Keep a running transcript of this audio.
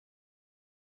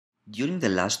During the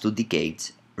last 2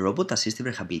 decades, robot-assisted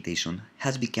rehabilitation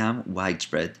has become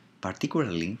widespread,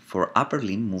 particularly for upper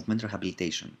limb movement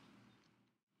rehabilitation.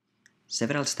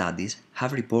 Several studies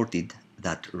have reported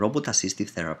that robot-assisted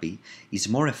therapy is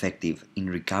more effective in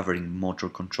recovering motor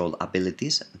control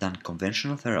abilities than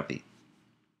conventional therapy.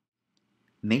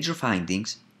 Major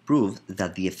findings prove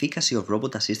that the efficacy of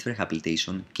robot-assisted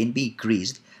rehabilitation can be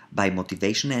increased by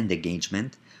motivation and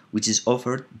engagement, which is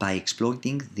offered by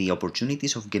exploiting the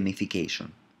opportunities of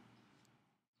gamification.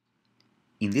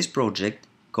 In this project,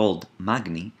 called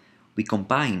MAGNI, we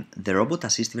combine the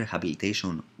robot-assisted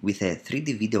rehabilitation with a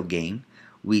 3D video game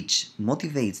which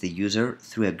motivates the user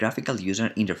through a graphical user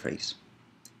interface.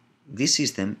 This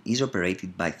system is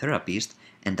operated by therapists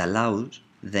and allows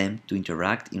them to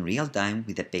interact in real time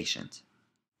with the patient.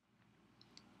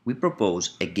 We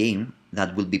propose a game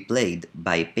that will be played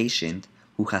by a patient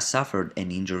who has suffered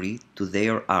an injury to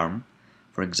their arm,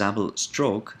 for example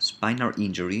stroke, spinal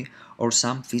injury, or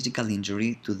some physical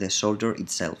injury to the shoulder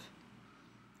itself.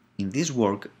 In this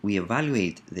work, we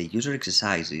evaluate the user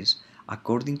exercises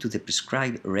according to the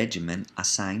prescribed regimen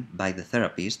assigned by the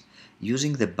therapist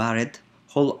using the Barrett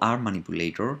whole arm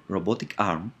manipulator robotic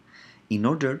arm in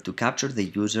order to capture the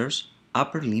user's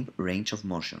upper limb range of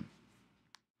motion.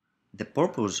 The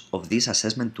purpose of this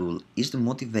assessment tool is to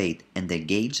motivate and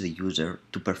engage the user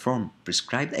to perform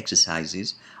prescribed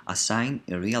exercises assigned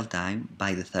in real time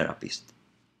by the therapist.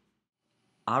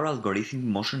 Our algorithmic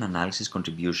motion analysis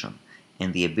contribution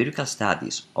and the empirical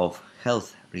studies of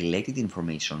health-related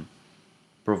information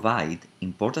provide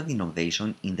important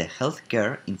innovation in the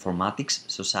healthcare informatics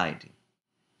society.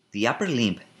 The upper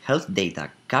limb health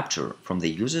data captured from the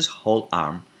user's whole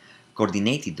arm,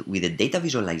 coordinated with the data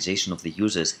visualization of the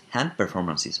user's hand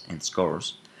performances and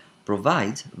scores,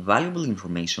 provides valuable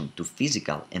information to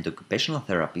physical and occupational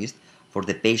therapists for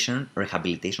the patient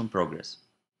rehabilitation progress.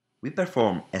 We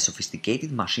perform a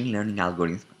sophisticated machine learning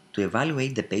algorithm to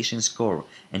evaluate the patient's score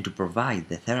and to provide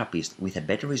the therapist with a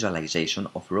better visualization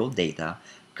of raw data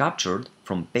captured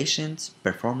from patients'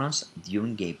 performance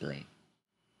during gameplay.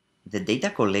 The data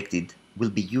collected will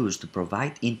be used to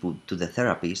provide input to the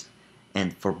therapist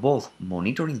and for both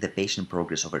monitoring the patient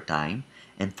progress over time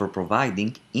and for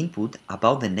providing input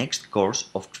about the next course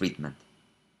of treatment.